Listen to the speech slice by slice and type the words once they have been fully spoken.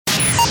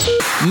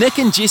Nick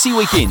and Jesse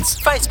Weekends.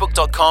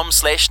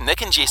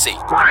 Facebook.com/Nick and Jesse.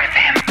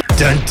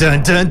 Dun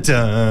dun dun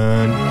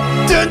dun.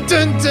 Dun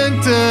dun dun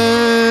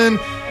dun.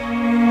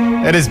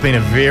 It has been a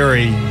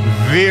very,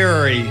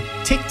 very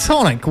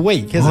tectonic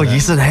week, hasn't it? Oh,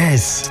 yes, it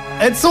has.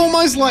 It's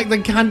almost like the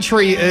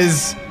country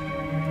is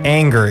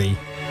angry.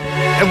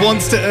 It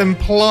wants to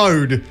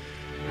implode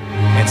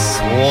and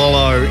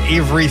swallow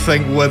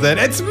everything with it.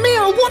 It's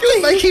Mel. What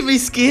the heck? Making me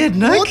scared,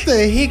 Nick. What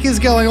the heck is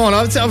going on?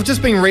 I've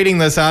just been reading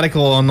this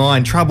article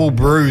online. Trouble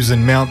brews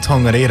in Mount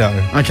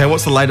Tongariro. Okay,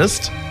 what's the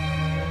latest?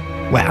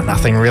 Well,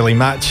 nothing really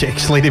much,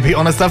 actually, to be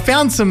honest. I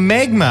found some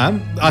magma.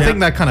 I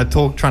think they're kind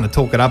of trying to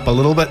talk it up a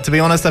little bit, to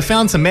be honest. I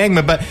found some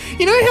magma, but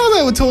you know how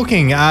they were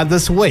talking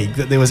this week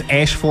that there was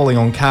ash falling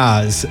on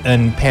cars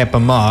in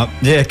Papamoa?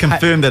 Yeah,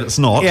 confirm that it's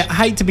not. Yeah,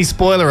 hate to be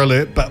spoiler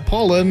alert, but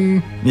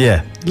pollen,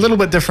 Yeah. a little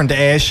bit different to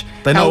ash.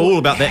 They know all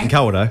about that in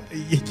Kawerau.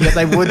 Yeah,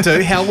 they would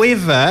do.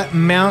 However,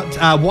 Mount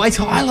White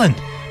Island,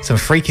 some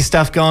freaky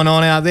stuff going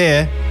on out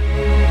there.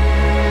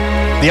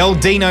 The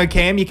old Dino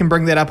Cam, you can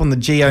bring that up on the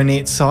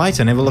GeoNet site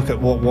and have a look at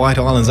what White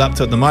Island's up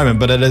to at the moment,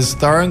 but it is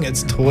throwing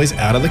its toys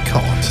out of the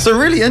cot. So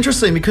really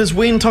interesting, because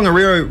when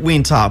Tongariro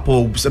went up,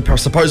 or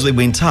supposedly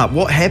went up,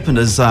 what happened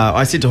is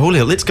I said to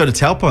Julia, let's go to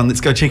Taupo and let's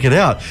go check it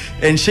out.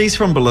 And she's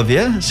from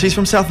Bolivia, she's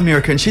from South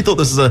America, and she thought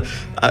this is a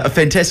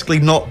fantastically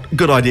not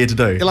good idea to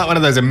do. You're like one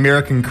of those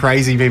American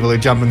crazy people who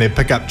jump in their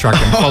pickup truck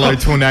and follow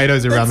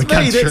tornadoes around the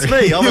country. That's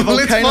me. I'm a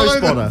Let's volcano follow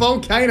spotter. the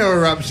volcano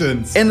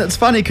eruptions. And it's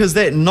funny because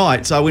that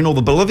night, when all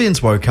the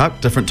Bolivians woke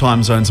up, different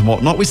time zones and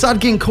whatnot, we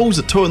started getting calls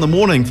at 2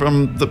 a.m.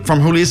 from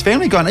Julia's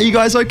family going, are you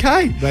guys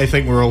okay? They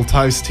think we're all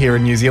toast here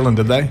in New Zealand,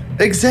 did they?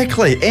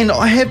 Exactly. And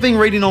I have been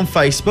reading on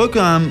Facebook,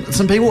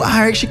 some people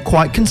are actually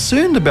quite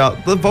concerned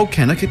about the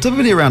volcanic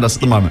activity around us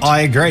at the moment. I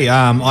agree.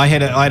 I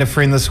had a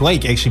friend this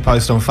week actually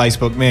post on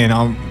Facebook, man,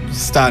 I'm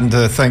starting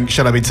to think,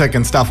 should I be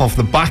ticking stuff off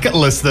the bucket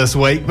list this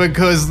week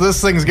because this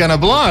thing's going to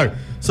blow.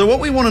 So what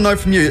we want to know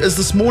from you is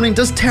this morning,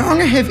 does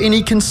Tauranga have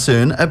any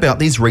concern about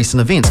these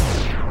recent events?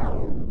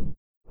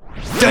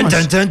 Dun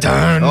dun dun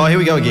dun. Oh, here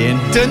we go again.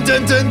 Dun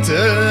dun dun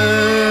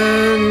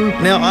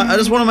dun. Now, I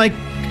just want to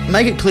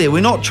make it clear,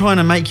 we're not trying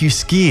to make you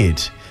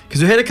scared,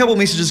 because we had a couple of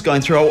messages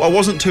going through. I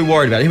wasn't too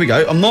worried about it. Here we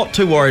go. I'm not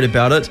too worried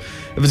about it.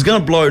 If it's going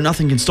to blow,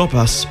 nothing can stop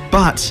us.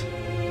 But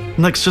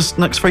Nick's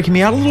freaking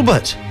me out a little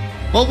bit.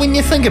 Well, when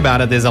you think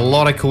about it, there's a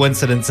lot of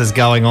coincidences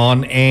going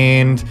on,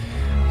 and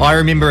I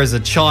remember as a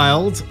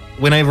child,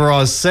 whenever I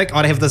was sick,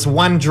 I'd have this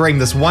one dream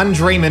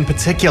in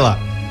particular,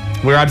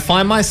 where I'd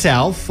find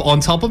myself on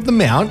top of the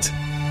mount,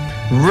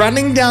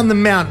 running down the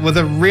mount with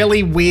a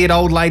really weird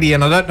old lady,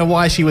 and I don't know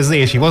why she was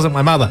there. She wasn't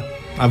my mother.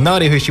 I have no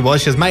idea who she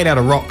was. She was made out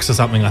of rocks or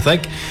something, I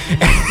think.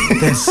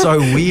 That's so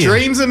weird.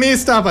 Dreams are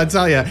messed up, I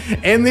tell you.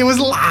 And there was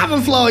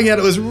lava flowing out.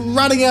 It was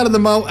running out of the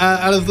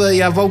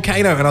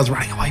volcano, and I was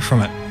running away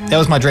from it. That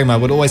was my dream I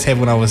would always have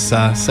when I was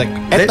sick.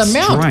 That's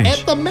strange.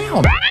 At the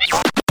mount.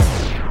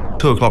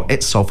 2 o'clock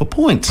at Sulphur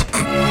Point.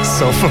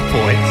 Sulphur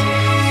Point.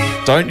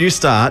 Don't you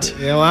start.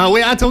 Yeah, well,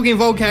 we are talking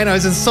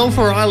volcanoes, and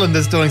Sulphur Island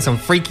is doing some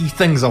freaky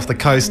things off the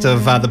coast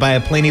of the Bay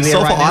of Plenty there.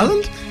 Sulphur right now.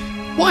 Island?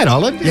 White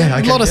Island. Yeah,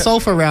 okay, a lot of yeah.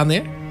 sulphur around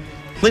there.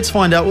 Let's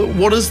find out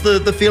what is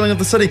the feeling of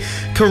the city.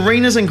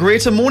 Karina's in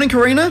Greta. Morning,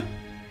 Karina.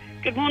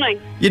 Good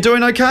morning. You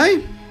doing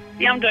okay?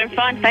 Yeah, I'm doing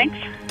fine, thanks.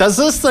 Does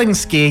this thing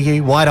scare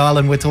you, White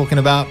Island we're talking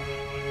about?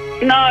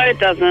 No, it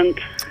doesn't.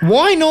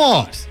 Why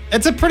not?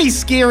 It's a pretty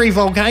scary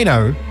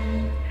volcano.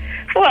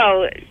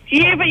 Well,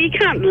 yeah, but you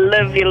can't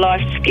live your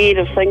life scared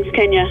of things,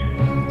 can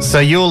you? So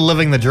you're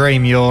living the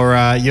dream.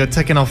 You're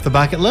ticking off the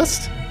bucket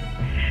list.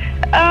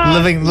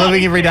 Living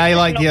every day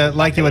like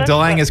you were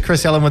dying, as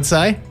Chris Ellen would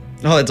say.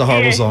 Oh, that's a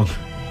horrible song.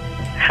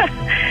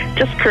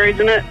 Just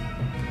cruising it.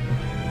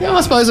 Yeah,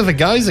 I suppose if it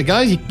goes, it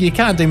goes. You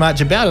can't do much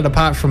about it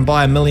apart from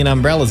buy a million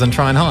umbrellas and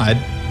try and hide.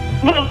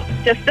 Well,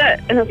 just it.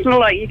 And it's not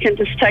like you can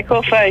just take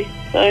off, eh?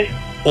 So.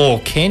 Or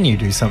can you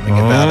do something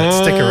about it?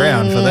 Stick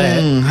around for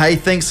that. Hey,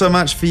 thanks so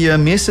much for your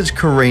message,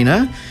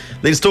 Karina.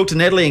 Let's talk to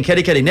Natalie in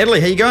Katikati. Natalie,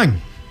 how you going?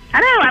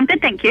 Hello, I'm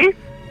good, thank you.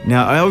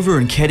 Now, over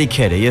in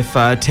Katikati, if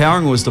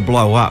Tauranga was to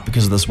blow up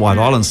because of this White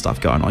Island stuff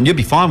going on, you'd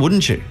be fine,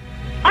 wouldn't you?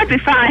 I'd be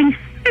fine.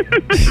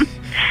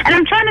 And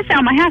I'm trying to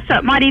sell my house, so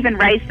it might even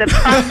raise the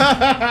price.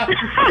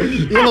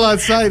 Yeah, well, I'd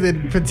say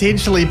there'd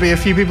potentially be a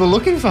few people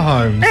looking for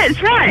homes.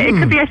 That's right. It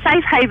could be a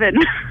safe haven.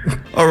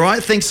 All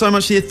right, thanks so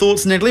much for your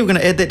thoughts, Natalie. We're going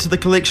to add that to the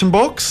collection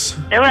box.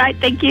 All right,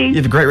 thank you. You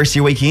have a great rest of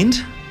your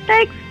weekend.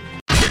 Thanks.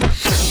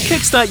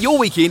 Kickstart your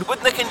weekend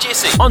with Nick and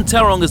Jesse on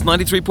Tauranga's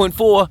 93.4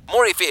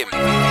 More FM.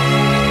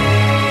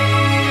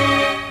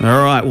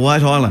 All right,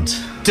 White Island.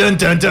 Dun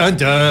dun dun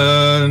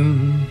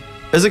dun.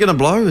 Is it going to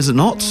blow? Is it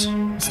not?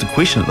 It's the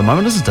question at the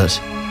moment, isn't it?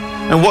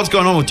 And what's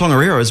going on with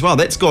Tongariro as well?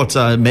 That's got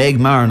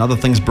magma and other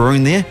things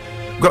brewing there.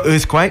 We've got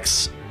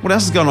earthquakes. What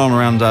else is going on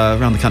around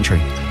the country?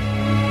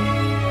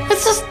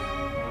 It's just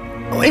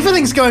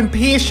everything's going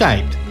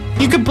pear-shaped.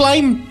 You could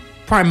blame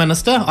Prime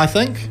Minister, I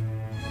think.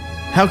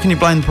 How can you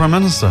blame the Prime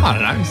Minister? I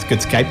don't know. He's a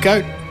good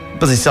scapegoat.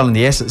 Busy selling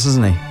the assets,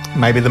 isn't he?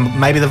 Maybe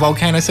the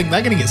volcano think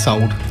they're going to get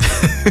sold.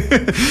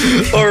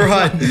 All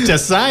right.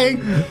 Just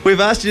saying. We've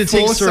asked you to For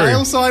text through.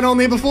 sale sign on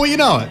there before you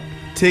know it.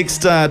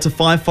 Text to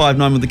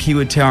 559 with the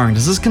keyword towering.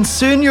 Does this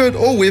concern you at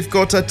all? We've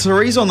got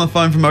Teresa on the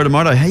phone from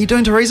Otamoto. How you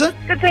doing, Teresa?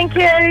 Good, thank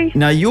you.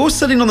 Now, you're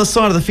sitting on the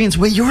side of the fence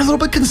where you're a little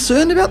bit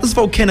concerned about this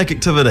volcanic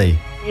activity.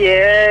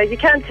 Yeah, you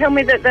can't tell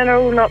me that they're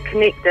all not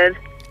connected.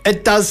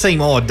 It does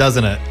seem odd,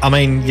 doesn't it? I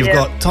mean, you've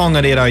got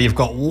Tongariro, you've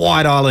got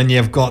White Island,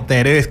 you've got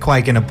that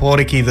earthquake in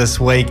Aporiki this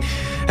week.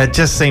 It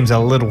just seems a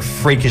little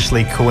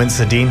freakishly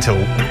coincidental.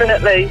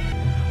 Definitely.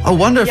 I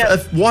wonder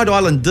if White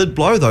Island did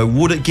blow, though,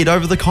 would it get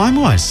over the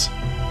Kaimais?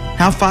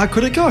 How far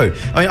could it go?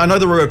 I mean, I know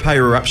the Ruapehu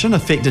eruption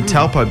affected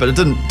Taupo, but it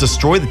didn't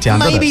destroy the town,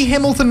 Maybe did it?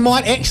 Hamilton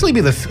might actually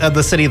be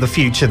the city of the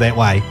future that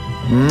way.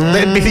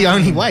 That'd be the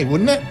only way,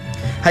 wouldn't it?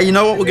 Hey, you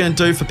know what we're going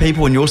to do for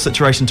people in your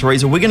situation,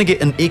 Teresa? We're going to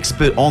get an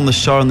expert on the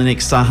show in the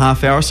next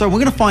half hour or so. We're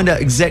going to find out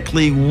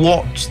exactly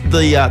what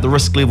the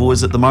risk level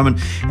is at the moment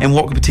and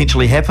what could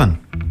potentially happen.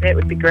 That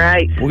would be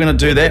great. We're going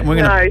to do that, and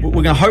we're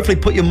going to hopefully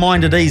put your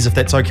mind at ease, if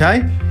that's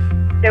okay.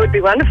 That would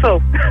be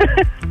wonderful.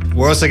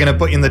 We're also going to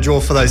put you in the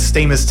draw for those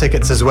Steamers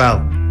tickets as well.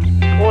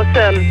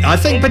 Awesome. I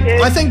think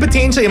Thank you.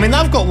 potentially, I mean,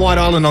 they've got White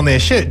Island on their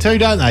shirt too,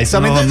 don't they? So,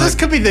 I mean, this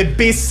could be their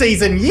best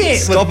season yet.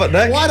 Stop it,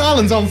 Nick. White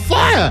Island's on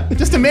fire.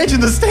 Just imagine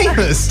the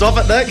Steamers. Stop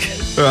it,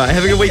 Nick. All right,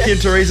 have a good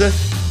weekend, Teresa.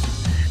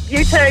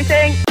 You too,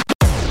 thanks.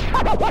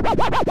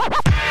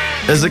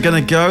 Is it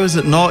going to go? Is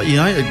it not? You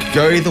know, it could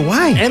go either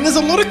way. And there's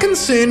a lot of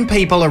concerned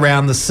people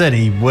around the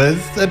city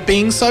with it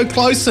being so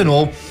close and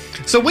all.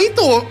 So we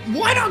thought,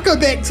 why not go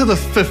back to the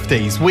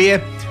 50s where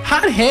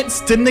hard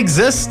hats didn't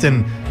exist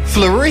and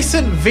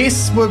fluorescent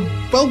vests were,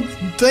 well,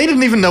 they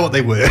didn't even know what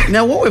they were.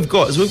 Now, what we've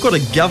got is we've got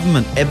a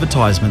government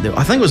advertisement that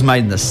I think was made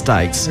in the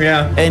States.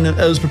 Yeah. And it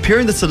was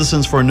preparing the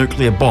citizens for a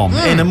nuclear bomb.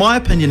 And in my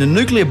opinion, a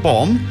nuclear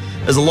bomb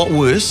is a lot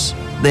worse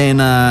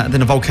than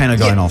a volcano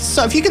going off.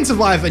 So if you can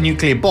survive a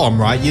nuclear bomb,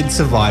 right, you'd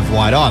survive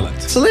White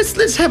Island. So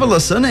let's have a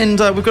listen, and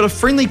we've got a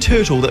friendly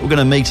turtle that we're going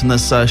to meet in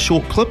this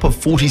short clip of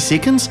 40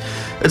 seconds.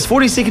 It's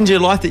 40 seconds of your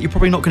life that you're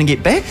probably not going to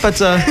get back, but...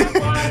 was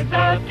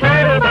a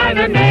turtle by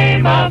the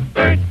name of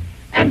Bert,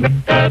 and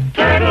the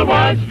turtle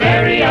was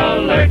very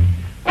alert.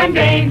 When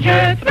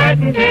danger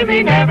threatened him,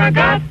 he never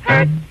got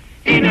hurt.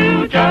 He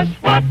knew just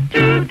what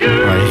to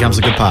do. All right, here comes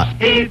the good part.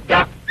 He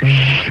ducked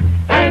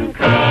and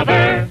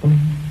covered.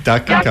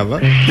 Duck and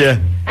cover. Yeah.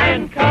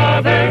 And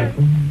cover.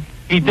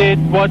 He did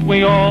what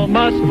we all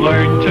must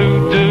learn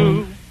to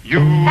do. You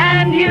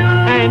and you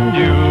and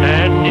you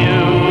and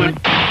you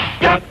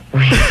duck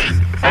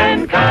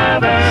and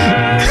cover.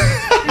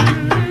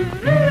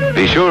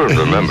 Be sure and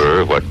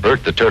remember what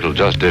Bert the Turtle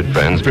just did,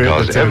 friends,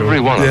 because every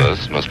one of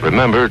us must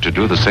remember to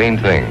do the same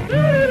thing.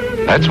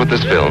 That's what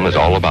this film is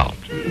all about.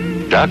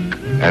 Duck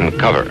and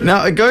cover.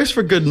 Now, it goes for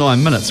a good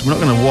 9 minutes. We're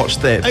not going to watch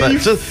that. Are but you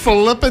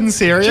flippin'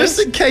 serious? just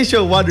in case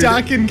you're wondering.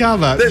 Duck and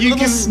cover. That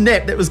little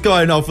snap that was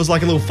going off was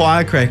like a little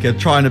firecracker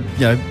trying to,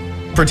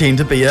 pretend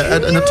to be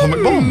an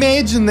atomic bomb.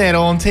 Imagine that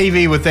on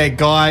TV with that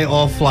guy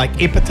off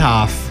like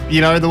Epitaph.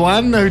 You know, the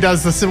one who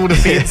does the civil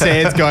defence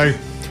ads go,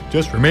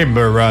 just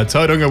remember,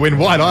 Tauranga, when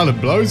White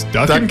Island blows,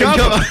 duck and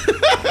cover.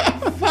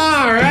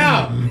 Far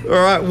out. All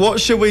right, what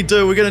should we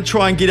do? We're going to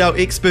try and get our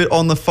expert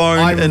on the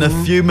phone in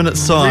a few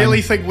minutes' time.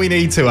 Really think we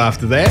need to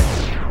after that.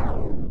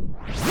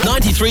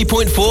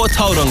 93.4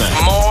 Tauranga.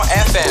 More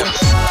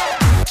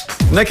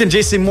FM. Nick and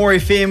Jesse, More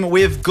FM.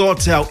 We've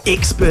got our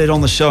expert on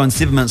the show in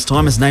 7 minutes'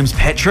 time. His name's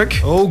Patrick.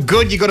 Oh,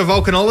 good. You got a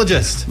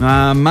volcanologist.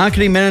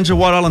 Marketing manager,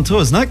 White Island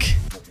Tours. Nick?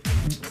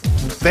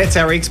 That's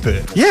our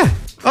expert. Yeah.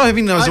 Oh,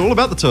 he knows all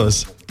about the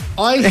tours.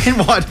 And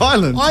White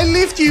Island. I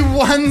left you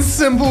one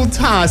simple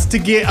task to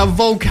get a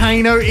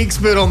volcano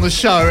expert on the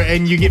show,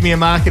 and you get me a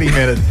marketing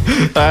manager.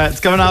 It's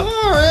coming up.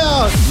 Far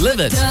out.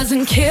 Live it.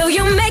 Doesn't kill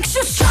you, makes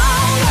you strong.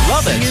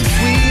 Love it.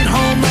 Sweet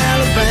home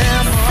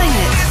Alabama. Sing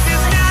it.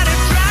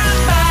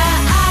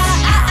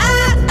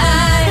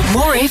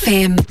 More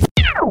FM.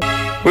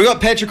 We've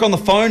got Patrick on the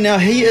phone now.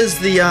 He is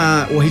he's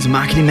a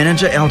marketing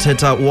manager out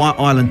at White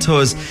Island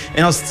Tours. And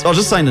I was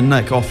just saying to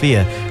Nick off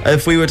air,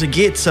 if we were to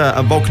get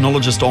a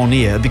volcanologist on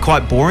air, it'd be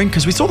quite boring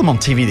because we saw them on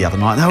TV the other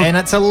night. And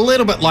it's a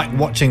little bit like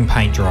watching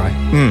paint dry.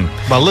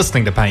 Well,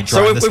 listening to paint dry.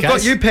 So in this we've got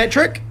case. you,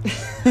 Patrick.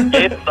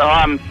 Yes,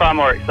 I'm far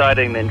more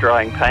exciting than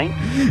drying paint.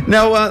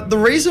 Now, the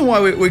reason why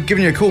we're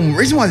giving you a call, the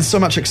reason why there's so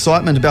much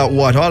excitement about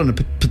White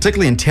Island,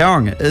 particularly in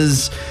Tauranga,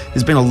 is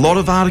there's been a lot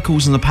of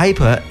articles in the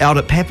paper out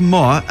at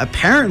Papamoa,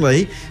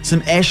 apparently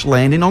some ash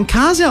landing on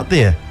cars out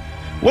there.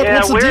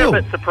 What's the we're deal?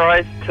 a bit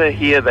surprised to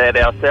hear that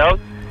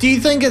ourselves. Do you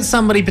think it's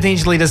somebody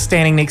potentially just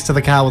standing next to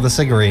the car with a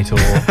cigarette? Or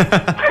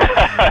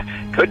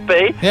Could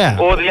be. Yeah.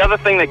 Or the other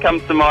thing that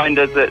comes to mind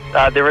is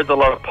that there is a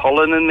lot of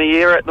pollen in the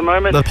air at the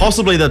moment.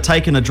 Possibly they're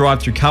taking a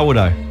drive through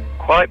Kawerau.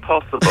 Quite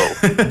possible.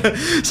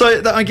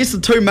 So I guess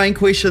the two main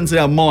questions in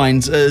our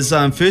minds is,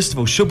 first of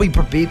all, should we be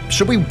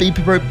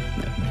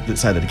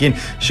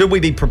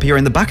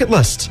preparing the bucket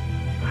list?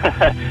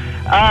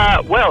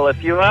 Well,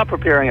 if you are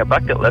preparing a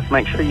bucket list,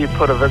 make sure you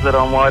put a visit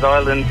on White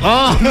Island.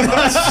 Oh,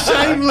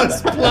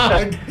 shameless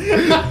plug.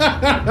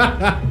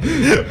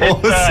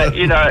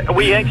 It's,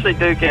 we actually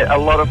do get a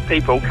lot of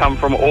people come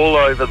from all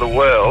over the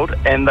world,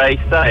 and they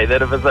say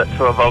that a visit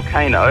to a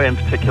volcano, in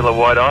particular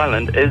White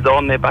Island, is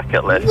on their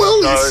bucket list.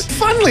 Well,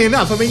 funnily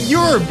enough, I mean,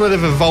 you're a bit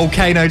of a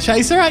volcano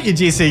chaser, aren't you,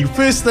 Jesse?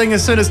 First thing,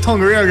 as soon as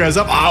Tongariro goes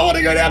up, I want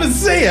to go down and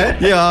see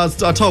it. Yeah,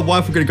 I told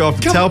wife we're going to go off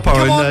to Taupo,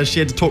 and she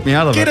had to talk me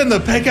out of Get it. in the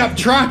pickup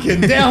truck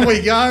and down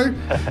we go.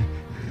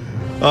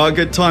 Oh,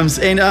 good times.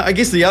 And I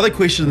guess the other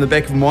question in the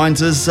back of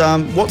minds is,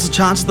 what's the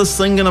chance of this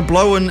thing going to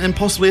blow and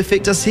possibly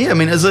affect us here? I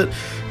mean, is it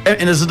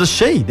a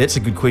she? That's a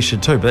good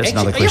question too, but that's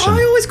another question.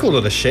 I always call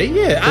it a she,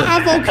 yeah.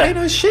 Are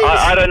volcanoes she's?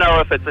 I don't know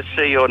if it's a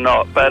she or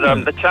not, but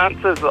the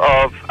chances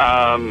of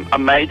a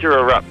major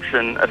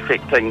eruption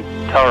affecting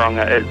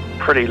Tauranga is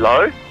pretty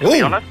low, to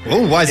be honest.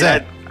 Oh, why is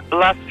that? The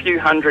last few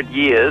hundred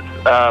years,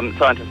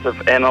 scientists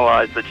have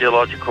analysed the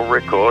geological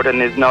record, and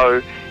there's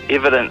no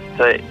evidence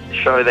to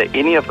show that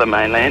any of the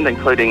mainland,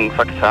 including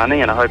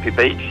Whakatane and Ahopi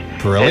Beach,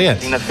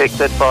 has been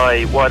affected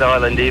by White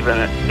Island either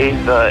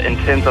in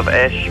terms of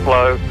ash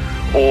flow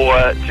or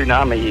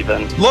tsunami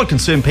even. A lot of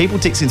concerned people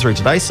texting through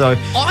today, so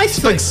it's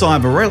a big sigh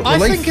of relief. I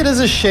think it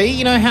is a she.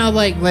 You know how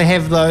they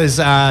have those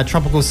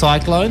tropical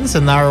cyclones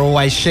and they're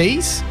always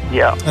she's?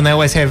 Yeah. And they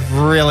always have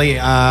really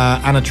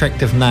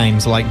unattractive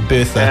names like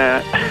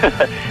Bertha.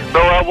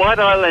 But White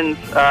Island's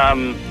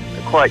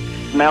quite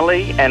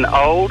smelly and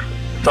old.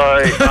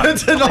 So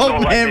it's an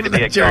old man with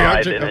a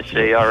guy than a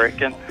she, I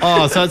reckon.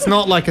 Oh, so it's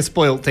not like a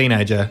spoilt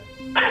teenager?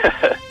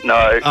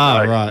 No.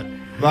 Oh, right.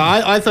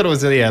 Well, I thought it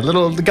was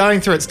little going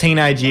through its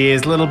teenage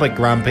years, a little bit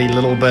grumpy, a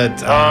little bit.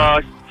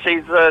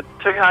 She's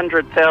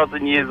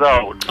 200,000 years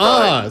old.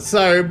 So.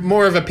 So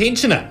more of a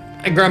pensioner,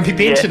 a grumpy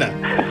pensioner.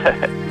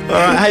 Yeah. All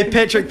right, hey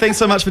Patrick, thanks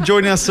so much for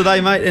joining us today,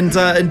 mate, and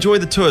enjoy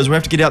the tours. We'll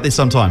have to get out there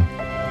sometime.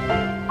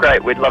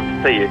 Great, we'd love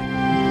to see you.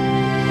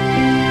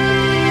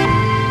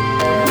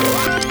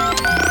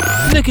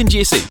 Nick and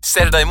Jesse,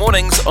 Saturday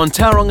mornings on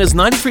Tauranga's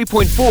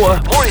 93.4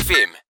 More FM.